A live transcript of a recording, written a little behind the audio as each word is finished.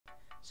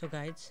So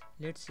guys,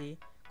 let's see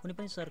कुनै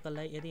पनि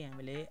सर्कललाई यदि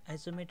हामीले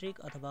आइसोमेट्रिक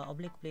अथवा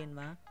अब्लिक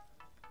प्लेनमा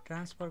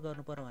ट्रान्सफर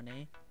गर्नु पर्यो भने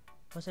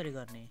कसरी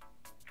गर्ने।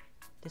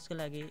 त्यसको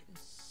लागि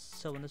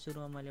सबभन्दा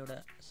सुरुमा मैले एउटा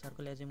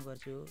सर्कल एज्युम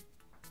गर्छु,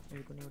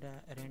 यो कुनै एउटा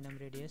र्यान्डम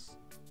रेडियस।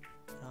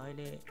 र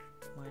अहिले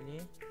मैले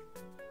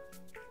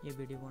यो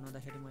भिडियो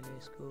बनाउँदाखेरि मैले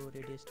यसको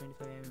रेडियस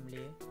 25 mm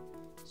लिए।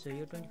 सो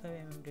यो 25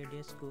 mm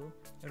रेडियसको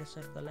एउटा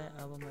सर्कललाई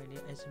अब मैले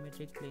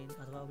आइसोमेट्रिक प्लेन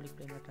अथवा अब्लिक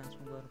प्लेनमा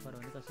ट्रान्सफर गर्नु पर्यो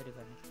भने कसरी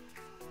गर्ने।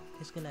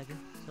 त्यसको लागि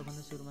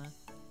सबभन्दा सुरुमा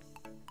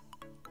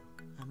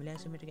हामीले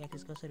आइसोमेट्रिक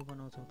एक्सिस कसरी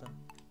बनाउँछौँ त।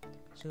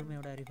 सुरुमा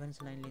एउटा रेफरेन्स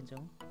लाइन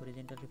लिन्छौँ,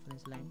 होरिजेन्टल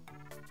रेफरेन्स लाइन।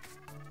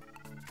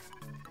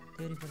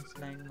 त्यो रेफरेन्स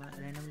लाइनमा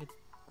र्यान्डमली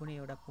कुनै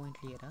एउटा पोइन्ट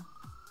लिएर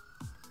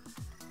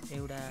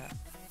एउटा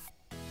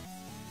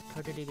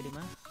 30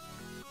 डिग्रीमा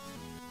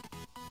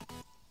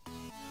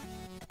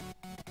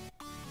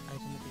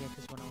आइसोमेट्रिक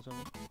एक्सिस बनाउँछौँ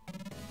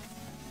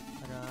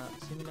र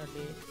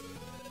सिमिलरली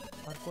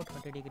अर्को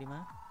 30 डिग्रीमा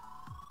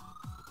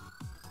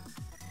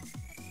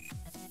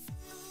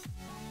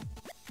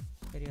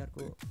फेरि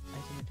अर्को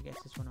आइसोमेट्रिक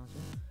एक्सिस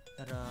बनाउँछौँ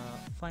र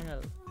फाइनल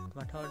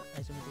अथवा third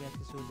isometric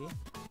axis will be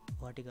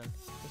vertical.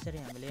 यसरी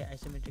हामीले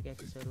आइसोमेट्रिक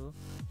एक्सिसहरू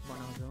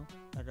बनाउँछौँ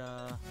र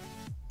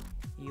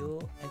यो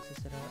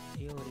एक्सिस र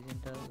यो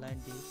होरिजेन्टल लाइन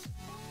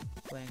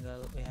बिचको angle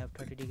we have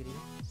 30 degree.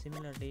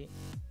 Similarly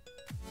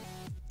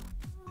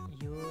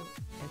यो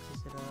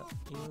एक्सिस र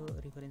यो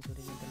रिफरेन्स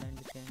होरिजेन्टल लाइन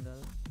बिचको एङ्गल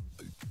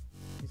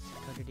इज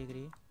 30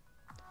 डिग्री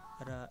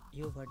र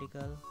यो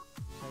भर्टिकल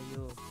र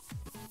यो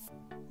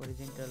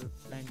horizontal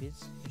line beach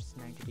it's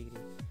 90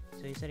 degree.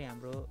 So यसरी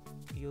हाम्रो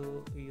यो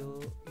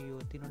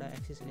तीनवटा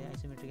एक्सिसले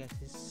आइसोमेट्रिक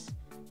एक्सिस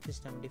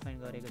सिस्टम डिफाइन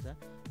गरेको छ।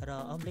 र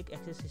अब्लिक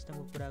एक्सिस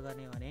सिस्टमको कुरा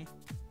गर्ने हो भने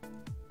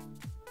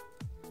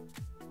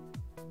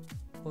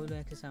पहिलो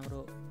एक्सिस हाम्रो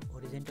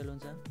होरिजेन्टल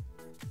हुन्छ।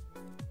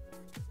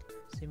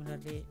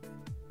 Similarly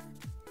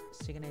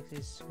second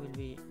axis will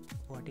be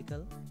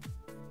vertical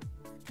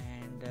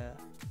and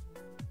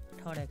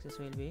third axis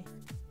will be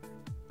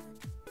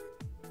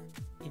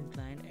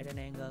inclined at an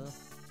angle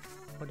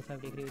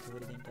 45 degree with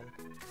horizontal.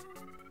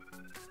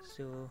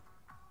 So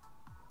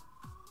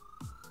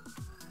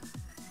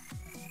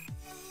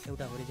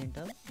एउटा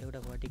horizontal एउटा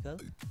vertical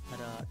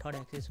र third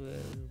axis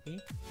will be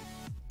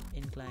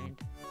inclined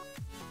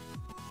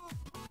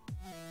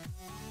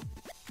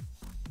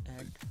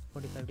at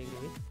 45 degree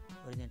with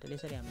horizontal.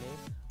 यसरी हामीले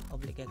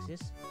oblique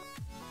axis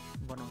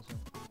बनाउँछौँ।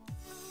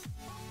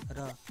 र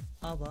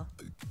अब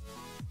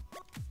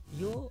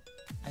यो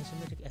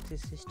isometric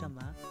axis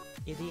सिस्टममा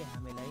यदि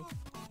हामीलाई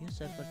यो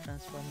सर्कल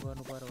ट्रान्सफर्म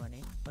गर्नु पर्यो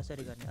भने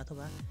कसरी गर्ने,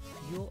 अथवा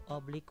यो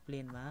अब्लिक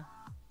प्लेनमा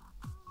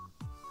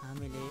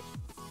हामीले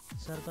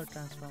सर्कल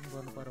ट्रान्सफर्म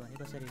गर्नु पर्यो भने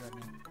कसरी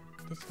गर्ने।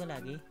 त्यसको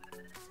लागि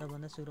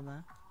सबभन्दा सुरुमा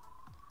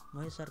म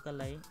यो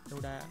सर्कललाई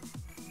एउटा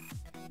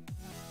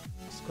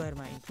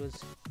स्क्वायरमा इन्क्लोज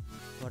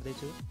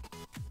गर्दैछु।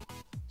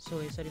 सो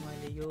यसरी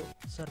मैले यो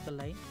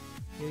सर्कललाई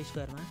यो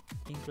स्क्वायरमा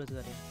इन्क्लोज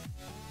गरेँ।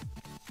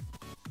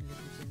 Let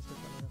me change the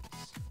colour of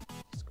this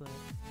square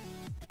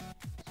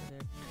so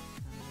that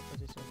हामीलाई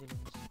पछि सजिलो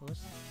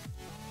होस्।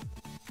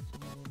 सो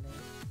मैले यसलाई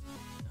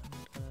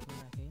 100 कलरमा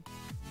राखेँ।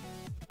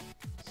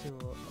 So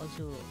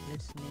also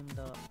let's name the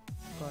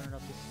corner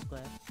of this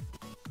square.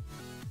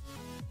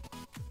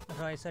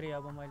 र यसरी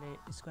अब मैले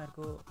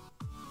स्क्वायरको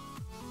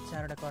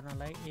 4वटा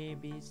कर्नरलाई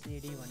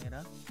ABCD भनेर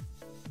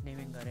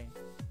नेमिङ गरेँ।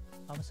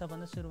 अब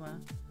सबभन्दा सुरुमा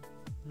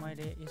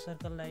मैले यो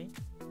सर्कललाई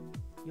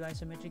यो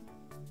आइसोमेट्रिक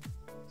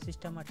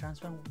सिस्टममा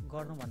ट्रान्सफर्म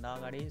गर्नुभन्दा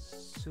अगाडि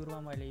सुरुमा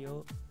मैले यो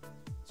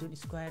जुन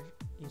स्क्वायर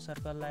यो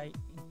सर्कललाई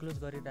इन्क्लोज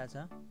गरिरहेछ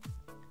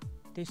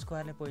त्यो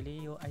स्क्वायरले पहिले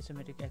यो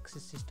आइसोमेट्रिक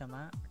एक्सिस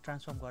सिस्टममा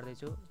ट्रान्सफर्म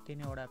गर्दैछु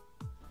तीनवटा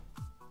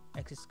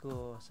एक्सिसको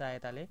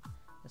सहायताले।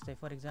 जस्तै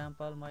फर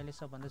इक्जाम्पल मैले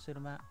सबभन्दा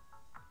सुरुमा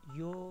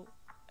यो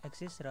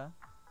एक्सिस र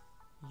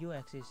यो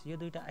एक्सिस यो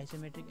दुईवटा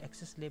आइसोमेट्रिक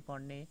एक्सिसले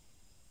पर्ने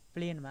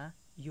प्लेनमा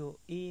यो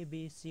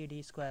ABCD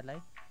स्क्वायरलाई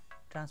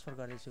ट्रान्सफर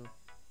गर्दैछु।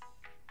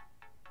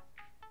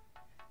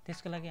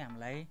 त्यसको लागि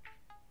हामीलाई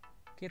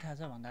के थाहा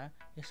छ भन्दा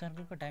यो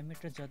सर्कलको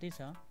डायमिटर जति छ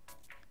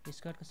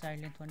स्क्वायरको साइड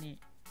लेन्थ पनि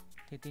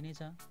त्यति नै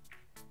छ,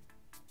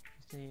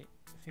 जस्तै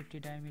 50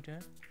 डायमिटर।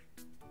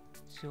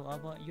 सो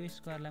अब यो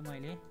स्क्वायरलाई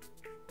मैले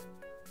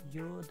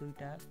यो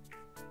दुईवटा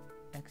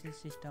एक्सिस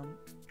सिस्टम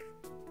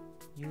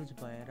युज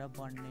भएर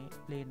बन्ने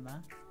प्लेनमा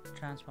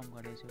ट्रान्सफर्म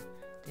गर्दैछु।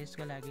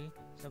 त्यसको लागि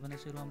सबभन्दा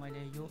सुरुमा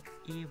मैले यो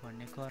A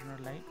भन्ने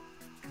कर्नरलाई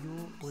यो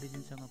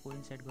ओरिजिनसँग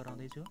कोइन्साइड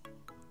गराउँदैछु।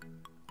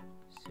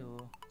 सो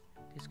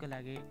त्यसको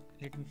लागि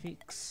let me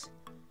fix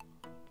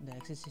the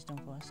axis system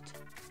first.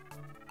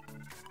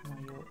 म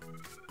यो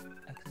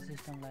एक्सिस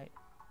सिस्टमलाई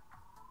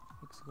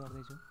फिक्स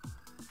गर्दैछु।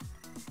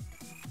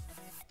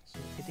 सो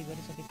त्यति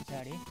गरिसके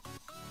पछाडि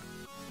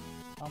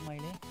अब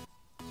मैले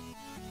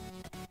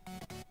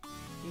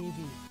AB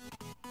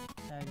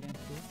साइड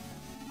लेन्थको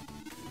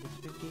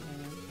 50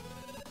 mm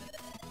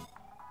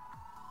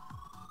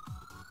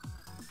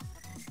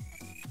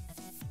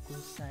को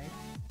साइड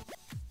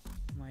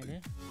मैले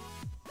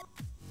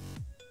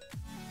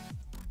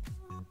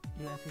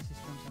यो एक्सिस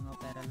सिस्टमसँग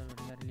प्यारलल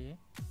गरेर लिए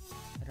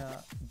र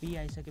B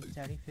आइसके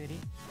पछाडि फेरि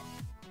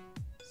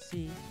C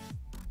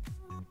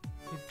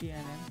 50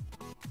 mm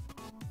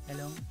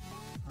along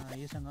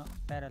योसँग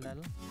प्यारालल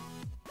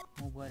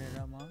मुभ गरेर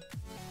म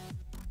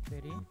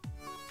फेरि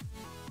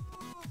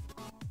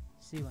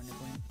C भन्ने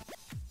पोइन्ट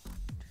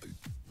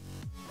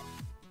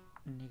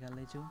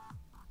निकाल्दै छु।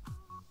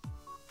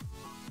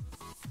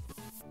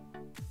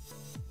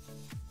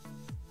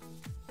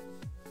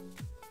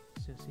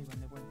 सो C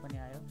भन्ने पोइन्ट पनि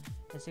आयो।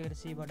 त्यसैगरी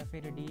C बाट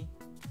फेरि D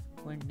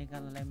पोइन्ट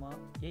निकाल्नलाई म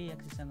यही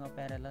एक्सिससँग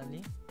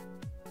प्यारालली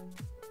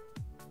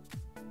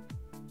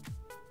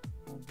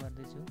मुभ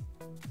गर्दैछु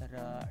र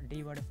D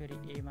बाट फेरि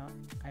A मा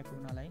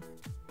आइपुग्नलाई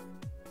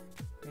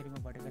फेरि म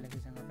भर्टिकल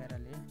एक्सिससँग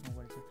प्यारालली मुभ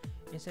गर्छु।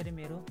 यसरी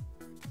मेरो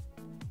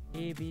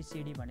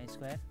ABCD भन्ने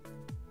स्क्वायर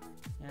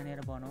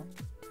यहाँनिर बनाऊ।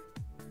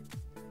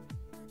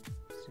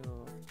 सो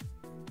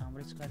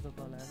हाम्रो स्क्वायरको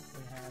colour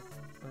we have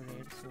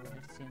red, so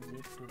let's change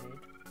it to red.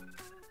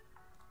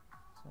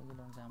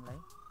 सजिलो हुन्छ हामीलाई।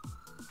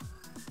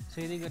 सो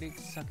यदि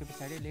गरिसके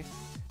पछाडि let's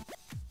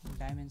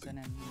dimension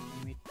and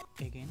limit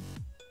again.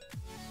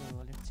 So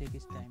let's check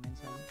is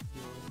dimension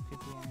यो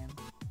 50 mm।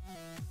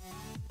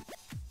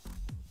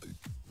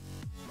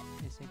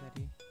 यसै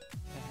गरी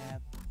we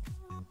have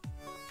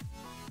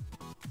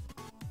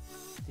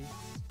this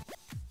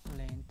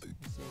length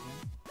is again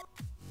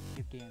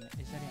 50 mm।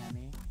 यसरी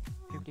हामी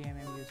 50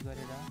 mm युज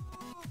गरेर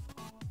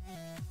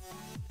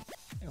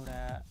एउटा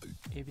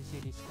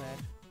ABCD स्क्वायर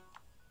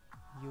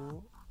यो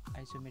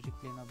आइसोमेट्रिक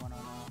प्लेनमा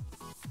बनाउन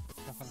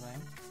सफल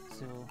भयौँ।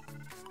 सो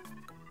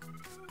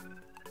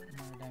म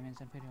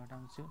डाइमेन्सन फेरि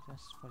हटाउँछु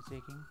just for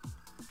checking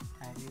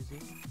I have use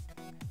it.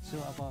 So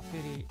अब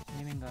फेरि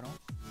नेमिङ गरौँ।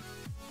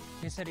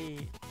 यसरी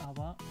अब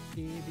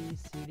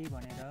ABCD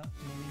भनेर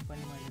नेमिङ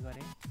पनि मैले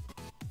गरेँ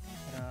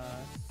र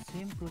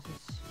सेम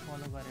प्रोसेस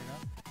फलो गरेर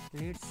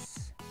let's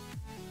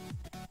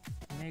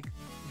make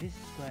this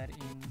square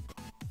in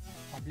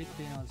oblique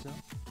plain also.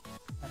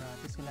 र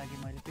त्यसको लागि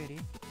मैले फेरि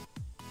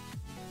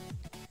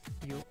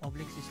यो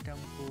अब्लिक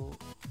सिस्टमको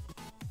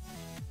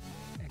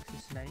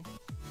एक्सिसलाई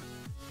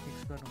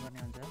फिक्स गर्नुपर्ने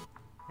हुन्छ।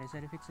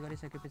 यसरी फिक्स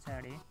गरिसके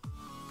पछाडि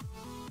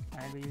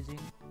I will be using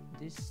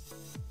this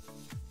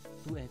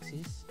 2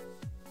 axis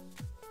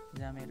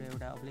जहाँ मेरो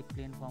एउटा अब्लिक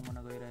प्लेन फर्म हुन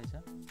गइरहेछ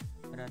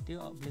र त्यो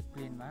अब्लिक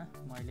प्लेनमा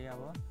मैले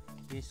अब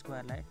यो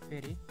स्क्वायरलाई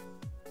फेरि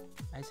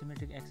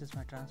आइसोमेट्रिक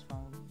एक्सिसमा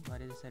ट्रान्सफर्म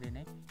गरे जसरी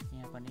नै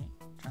यहाँ पनि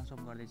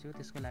ट्रान्सफर्म गर्दैछु।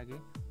 त्यसको लागि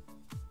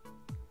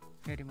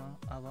फेरि म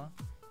अब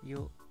यो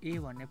A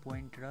भन्ने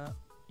पोइन्ट र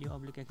यो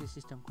अब्लिक एक्सिस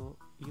सिस्टमको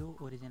यो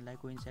ओरिजिनलाई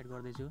कोइन्साइड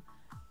गर्दैछु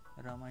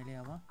र मैले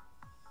अब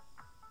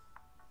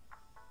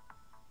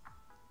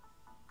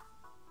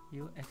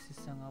यो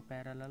एक्सिससँग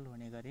प्यारालल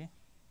हुने गरी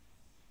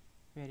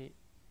फेरि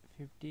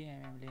 50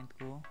 mm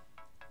लेन्थको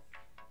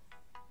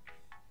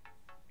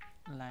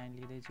लाइन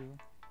लिँदैछु।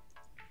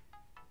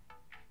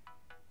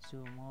 सो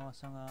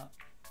मसँग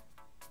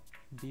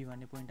B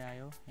भन्ने पोइन्ट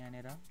आयो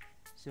यहाँनिर।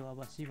 सो अब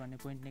C भन्ने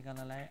point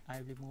निकाल्नलाई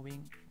I will be moving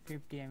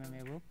 50 mm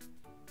above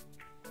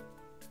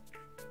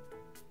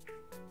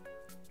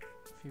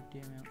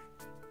 50 mm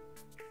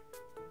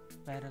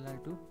प्यारालल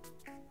to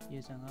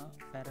योसँग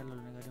प्यारालल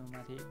हुने गरी म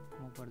माथि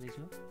मुभ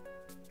गर्दैछु।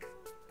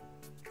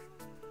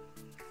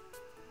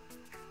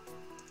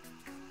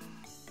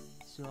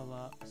 सो अब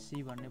C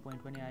भन्ने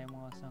पोइन्ट पनि आयो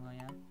मसँग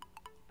यहाँ।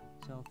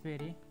 सो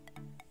फेरि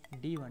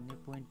D भन्ने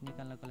पोइन्ट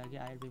निकाल्नको लागि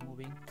I will be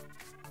moving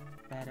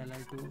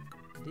प्यारालल to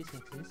this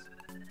axis.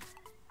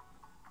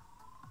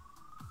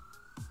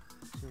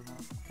 So म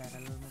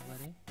प्यारालल मुभ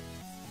गरेँ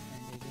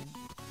and again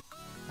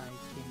I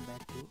came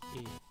back to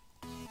A।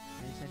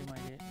 यसरी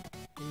मैले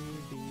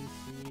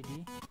ABCD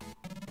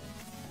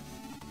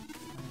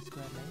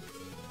स्क्वायरलाई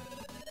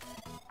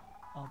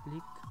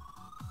अब्लिक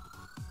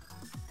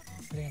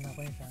प्लेनमा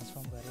पनि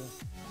ट्रान्सफर्म गरेँ।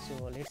 So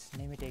let's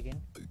name it again.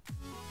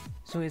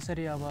 So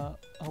यसरी अब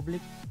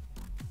अब्लिक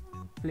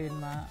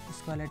प्लेनमा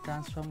स्क्वायरलाई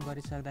ट्रान्सफर्म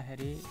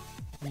गरिसक्दाखेरि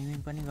नेमिङ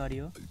पनि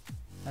गरियो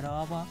र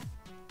अब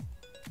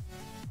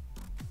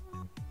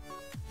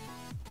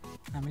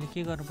हामीले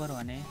के गर्नु पर्यो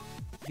भने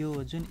यो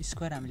जुन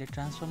स्क्वायर हामीले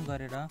ट्रान्सफर्म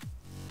गरेर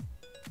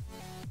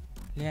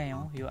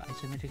ल्यायौँ यो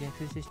आइसोमेट्रिक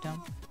एक्सिस सिस्टम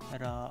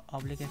र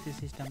अब्लिक एक्सिस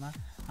सिस्टममा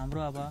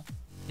हाम्रो अब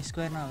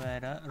स्क्वायर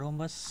नभएर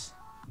रोम्बस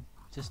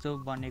जस्तो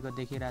बनेको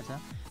देखिरहेछ।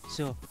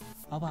 सो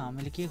अब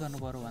हामीले के गर्नु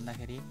पर्यो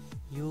भन्दाखेरि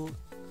यो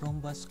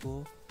रोम्बसको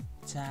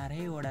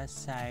चारैवटा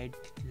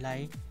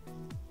साइडलाई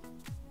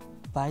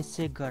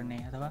बाइसेक्ट गर्ने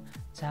अथवा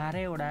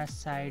चारैवटा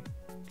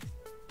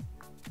साइडबाट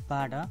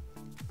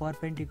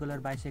परपेन्डिकुलर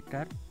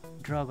बाइसेक्टर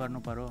ड्र गर्नु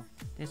पर्यो।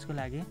 त्यसको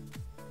लागि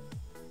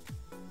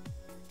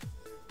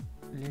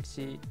लेट्स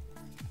सी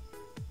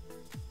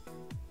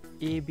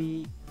AB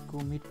को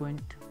मिड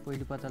पोइन्ट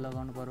पहिले पत्ता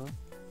लगाउनु पर्यो।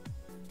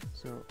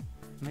 सो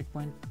मिड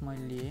पोइन्ट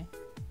मैले लिए।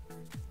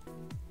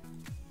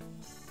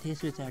 त्यस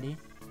पछाडि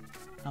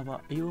अब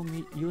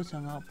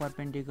योसँग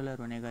परपेन्डिकुलर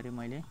हुने गरी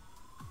मैले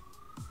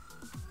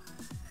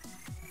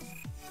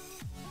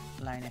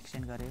लाइन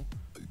एक्सटेन्ड गरेँ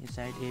यो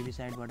साइड AB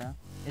साइडबाट।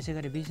 यसै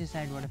गरी BC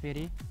साइडबाट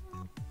फेरि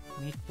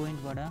मिड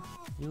पोइन्टबाट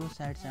यो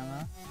साइडसँग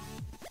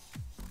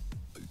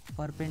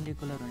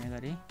परपेन्डिकुलर हुने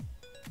गरी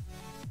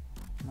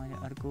मैले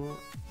अर्को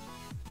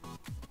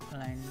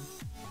लाइन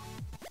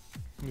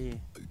लिए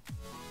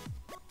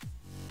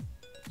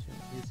सो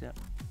इज अ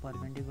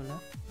परपेंडिकुलर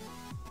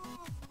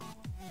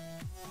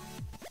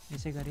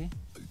यसै गरी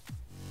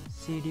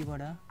CD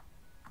बाट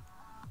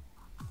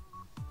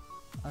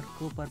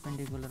अर्को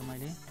परपेंडिकुलर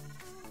मैले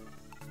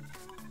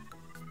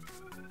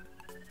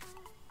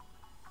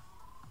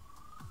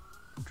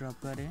ड्रप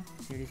गरे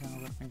CD सँग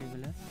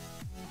परपेंडिकुलर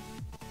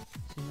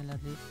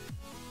सिमिलरली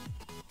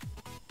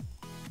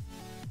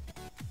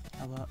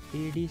अब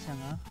AD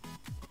सँग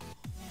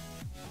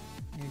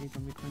AD को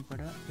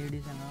मिडपोइन्टबाट AD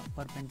सँग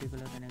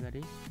परपेंडिकुलर हुने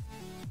गरी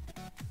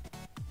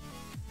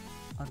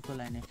अर्को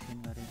लाइन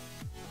एक्सटेन्ड गरे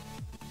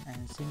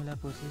and similar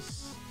process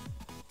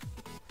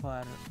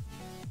for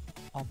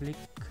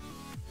oblique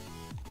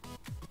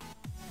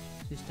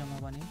system मा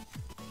पनि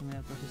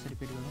similar process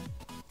रिपिट गरौँ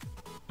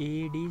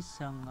AD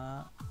सँग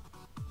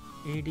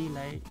AD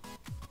लाई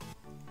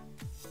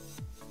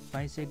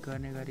बाइसेक्ट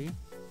गर्ने गरी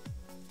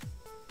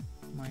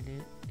मैले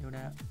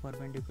एउटा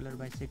परपेंडिकुलर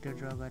बाइसेक्टर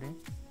ड्रा गरे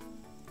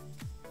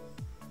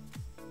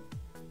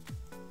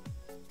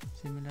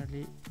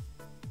सिमिलरली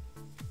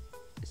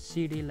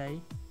CD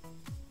लाई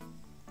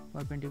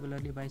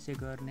परपेंडिकुलरली बाइसेक्ट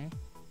गर्ने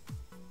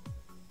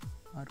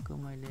अर्को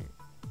मैले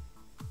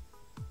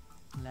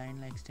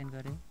लाइनलाई एक्सटेन्ड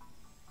गरे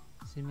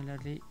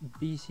सिमिलरली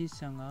BC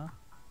सँग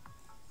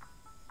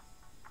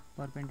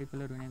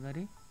परपेंडिकुलर हुने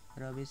गरी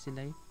र BC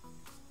लाई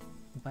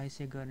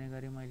बाइसेक्ट गर्ने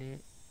गरी मैले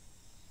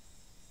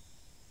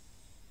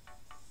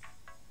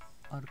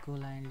अर्को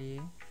लाइन लिए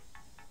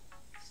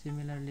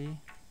सिमिलरली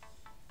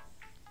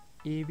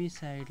AB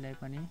साइडलाई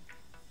पनि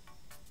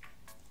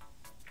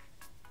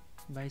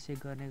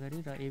बाइसेक्ट गर्ने गरी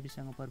र AB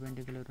सँग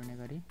परपेंडिकुलर हुने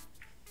गरी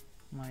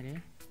मैले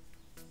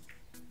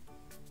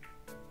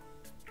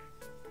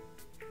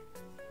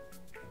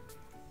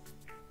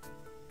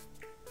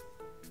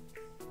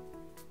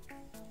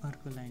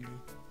अर्को लाइन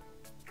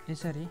लिए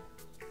यसरी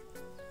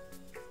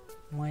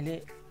मैले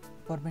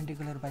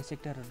परपेंडिकुलर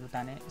बाइसेक्टरहरु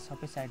ताने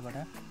सबै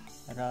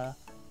साइडबाट र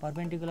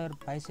perpendicular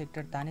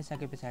bisector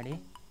तानिसकेपछि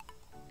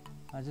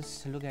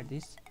just look at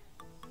this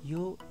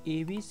यो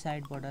AB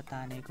साइडबाट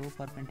तानेको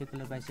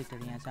परपेंडिकुलर बाइसेक्टर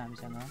यहाँ छ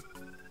हामीसँग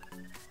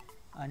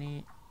अनि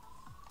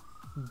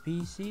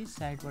BC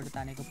साइडबाट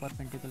तानेको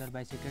परपेंडिकुलर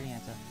बाइसेक्टर यहाँ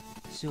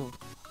छ सो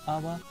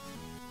अब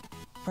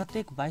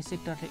प्रत्येक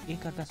बाइसेक्टरले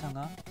एकअर्कासँग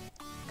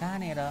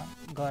कहाँनेर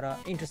गएर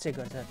इन्टरसेक्ट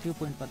गर्छ त्यो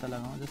पोइन्ट पत्ता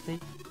लगाउँ जस्तै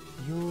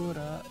यो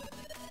र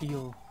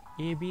यो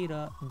AB र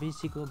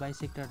BC को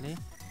बाइसेक्टरले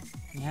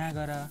यहाँ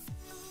गएर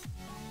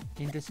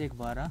इन्टरसेक्ट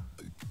भएर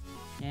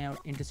यहाँ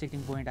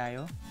इन्टरसेक्टिङ पोइन्ट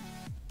आयो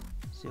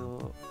सो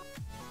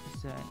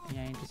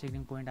यहाँ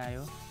इन्टरसेक्टिङ पोइन्ट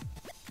आयो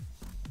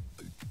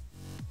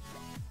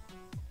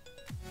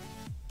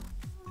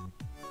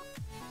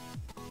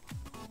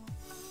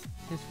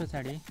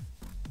त्यसपछि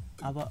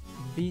अब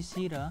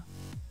BC र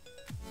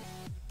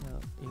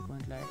यो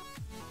पोइन्टलाई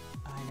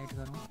हाइलाइट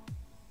गरौँ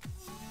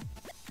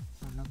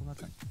भन्नको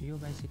मतलब यो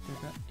बाइसेक्टर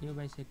र यो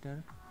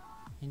बाइसेक्टर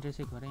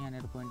इन्टरसेक्ट भएर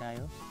यहाँनिर पोइन्ट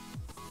आयो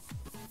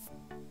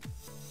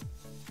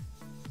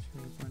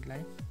यो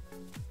पोइन्टलाई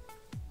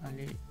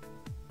अलि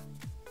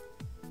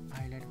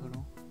हाइलाइट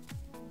गरौँ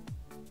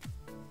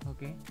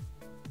ओके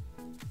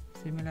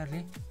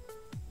सिमिलरली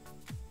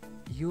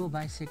यो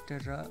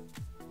बाइसेक्टर र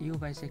यो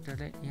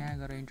बाइसेक्टरले यहाँ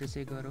गएर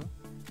इन्टरसेक्ट गरौँ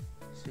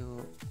सो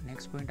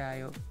नेक्स्ट पोइन्ट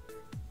आयो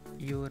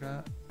यो र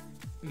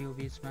यो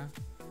बीचमा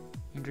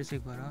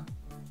इन्टरसेक्ट भएर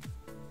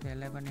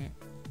त्यसलाई पनि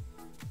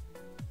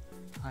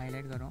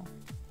हाइलाइट गरौँ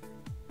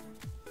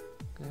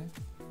ओके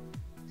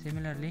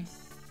सिमिलरली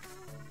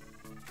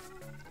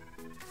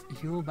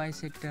यो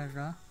बाइसेक्टर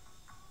र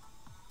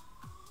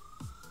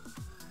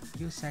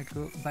यो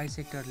साइडको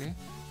बाइसेक्टरले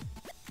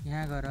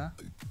यहाँ गएर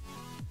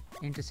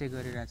इन्टरसेक्ट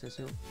गरिरहेछ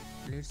सो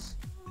लेट्स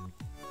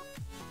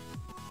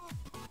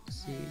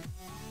सी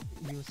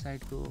यो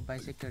साइडको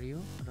बाइसेक्टर यो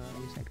र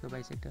यो साइडको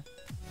बाइसेक्टर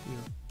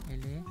यो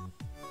यसले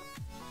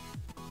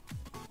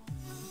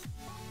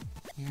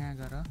यहाँ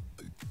गएर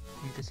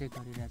इन्टरसेक्ट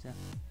गरिरहेछ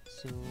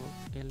सो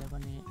यसलाई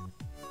पनि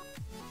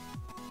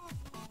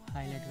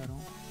हाइलाइट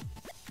गरौँ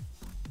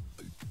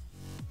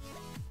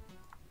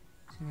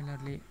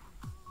सिमिलरली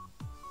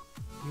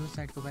यो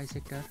साइडको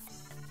बाइसेक्टर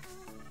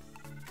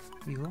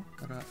यो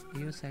र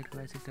यो साइडको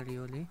बाइसेक्टर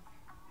योले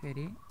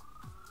फेरि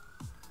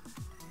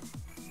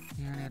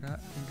यहाँनिर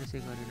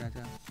इन्टरसेक्ट गरिरहेछ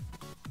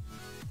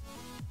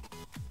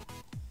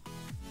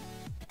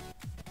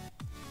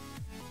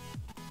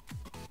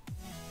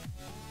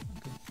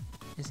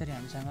यसरी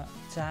हामीसँग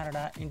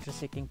चारवटा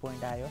इन्टरसेक्टिङ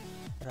पोइन्ट आयो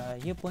र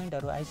यो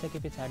पोइन्टहरु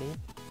आइसकेपछि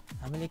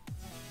हामीले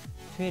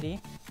फेरि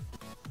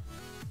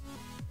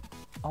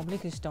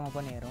अब्लिक सिस्टममा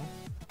पनि हेरौँ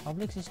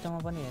अब्लिक सिस्टममा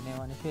पनि हेर्ने हो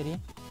भने फेरि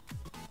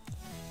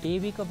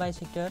AB को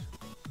बाइसेक्टर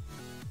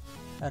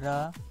र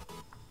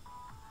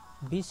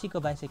BC को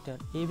बाइसेक्टर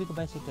AB को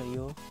बाइसेक्टर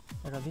यो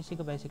र BC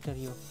को बाइसेक्टर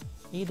यो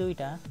यी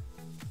दुईटा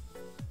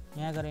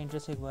यहाँ गएर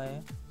इन्टरसेक्ट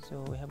भए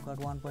so we have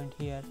got one point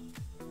here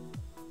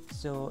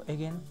so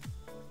again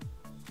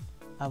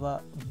अब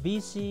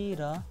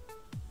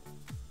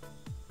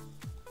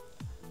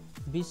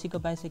BC को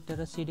बाइसेक्टर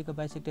र CD को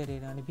बाइसेक्टर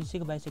हेर्यो भने BC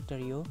को बाइसेक्टर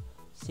यो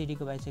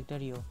सिडीको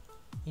बाइसेक्टर यो,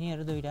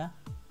 यिनीहरू दुईटा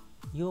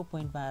यो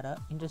पोइन्टमा आएर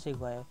इन्टरसेक्ट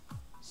भयो।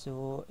 सो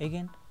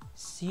एगेन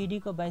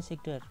सिडीको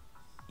बाइसेक्टर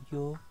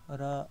यो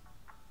र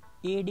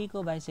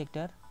एडीको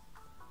बाइसेक्टर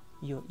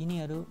यो,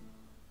 यिनीहरू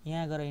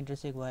यहाँ गएर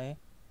इन्टरसेक्ट भए।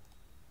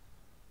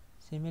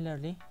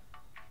 सिमिलरली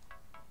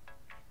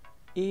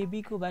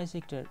एबीको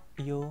बाइसेक्टर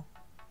यो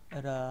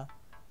र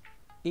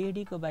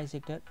एडीको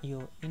बाइसेक्टर यो,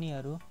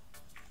 यिनीहरू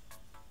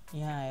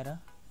यहाँ आएर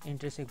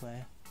इन्टरसेक्ट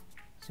भए।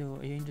 सो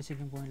यो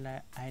इन्टरसेक्टिङ पोइन्टलाई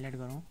हाइलाइट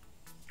गरौँ।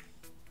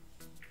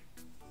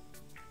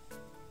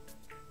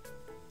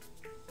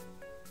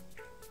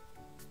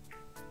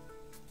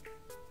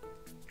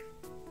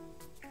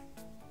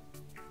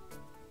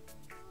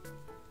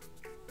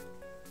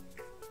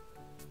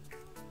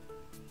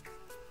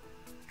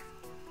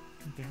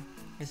 ओके,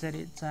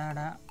 यसरी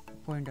चारवटा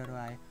पोइन्टहरू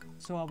आयो।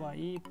 सो अब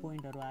यी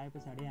पोइन्टहरू आए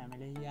पछाडि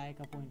हामीले यी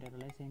आएका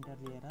पोइन्टहरूलाई सेन्टर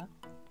लिएर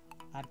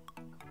आर्क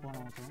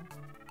बनाउँछौँ।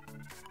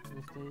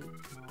 जस्तै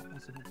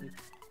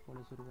आइसोमेट्रिकबाट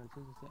सुरु गर्छु।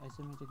 जस्तै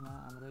आइसोमेट्रिकमा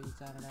हाम्रो यी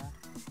चारवटा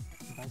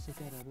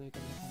बाइसेक्टरहरू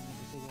एकअर्कासँग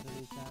त्यसै गरेर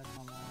यी चार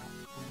ठाउँमा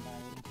पोइन्ट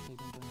आयो,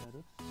 इन्टरसेक्टिङ पोइन्टहरू।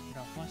 र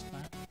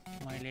फर्स्टमा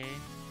मैले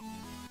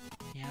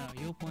यहाँ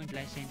यो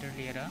पोइन्टलाई सेन्टर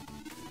लिएर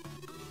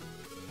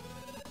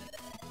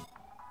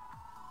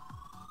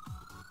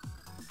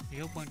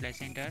यो पोइन्टलाई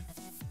सेन्टर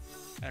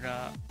र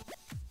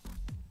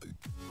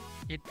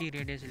यति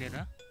रेडियस लिएर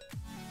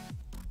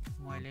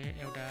मैले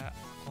एउटा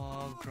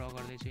कर्भ ड्र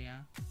गर्दैछु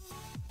यहाँ।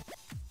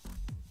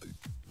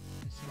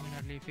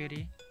 सिमिलरली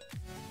फेरि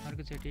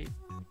अर्कोचोटि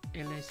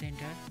यसलाई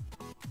सेन्टर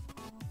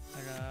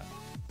र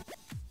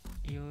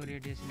यो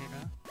रेडियस लिएर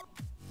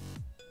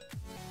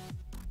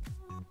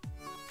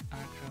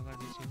आर्क ड्र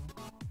गर्दैछु।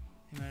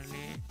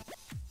 सिमिलरली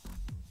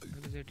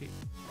अर्कोचोटि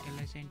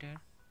यसलाई सेन्टर,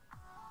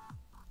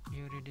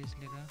 यो रेडियस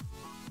लिएर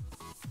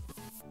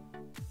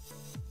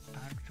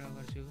आर्क ड्र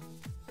गर्छु।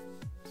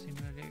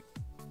 सिमिलरली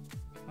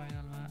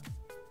फाइनलमा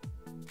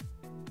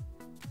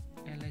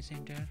यसलाई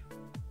सेन्टर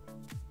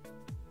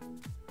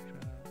र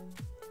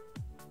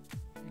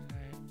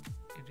यसलाई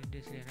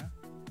रेडियस लिएर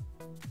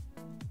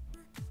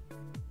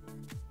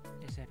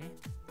यसरी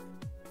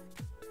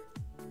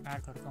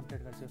आर्कहरू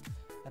कम्प्लिट गर्छु।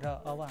 र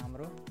अब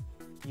हाम्रो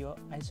यो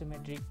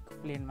आइसोमेट्रिक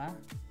प्लेनमा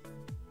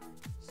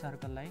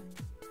सर्कललाई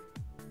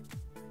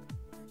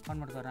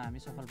कन्भर्ट गरेर हामी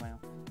सफल भयौँ।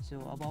 सो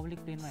अब अब्लिक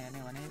प्लेनमा हेर्ने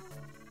हो भने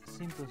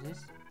सेम प्रोसेस,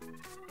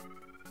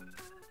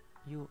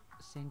 यो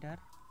सेन्टर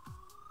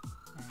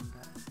एन्ड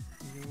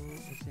यो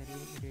यसरी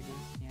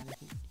रेडियस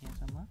यहाँदेखि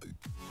यहाँसम्म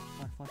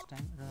फर फर्स्ट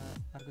टाइम, र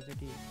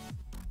अर्कोचोटि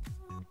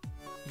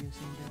यो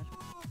सेन्टर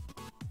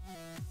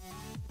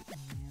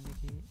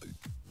यहाँदेखि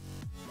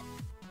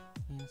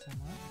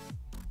यहाँसम्म,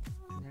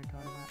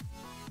 थर्डमा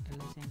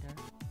यसलाई सेन्टर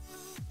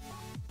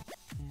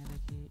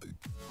यहाँदेखि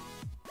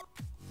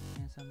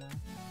यहाँसम्म,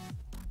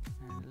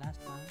 and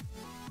last one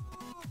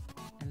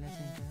यसलाई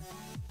सेन्टर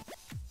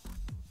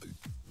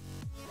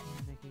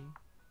यहाँदेखि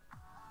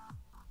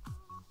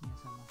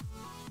यहाँसम्म।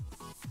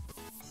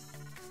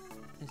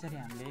 यसरी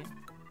हामीले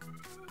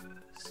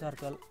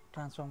सर्कल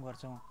ट्रान्सफर्म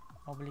गर्छौँ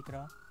अब्लिक र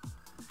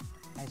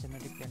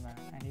आइसोमेट्रिक प्लेनमा।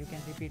 And you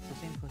can repeat the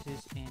same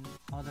process in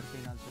other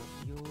plain also.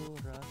 यो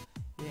र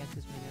यो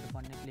एक्सिस मिलेर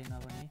बन्ने प्लेनमा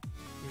पनि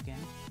you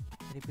can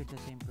repeat the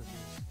same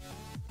process.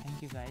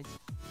 Thank you guys.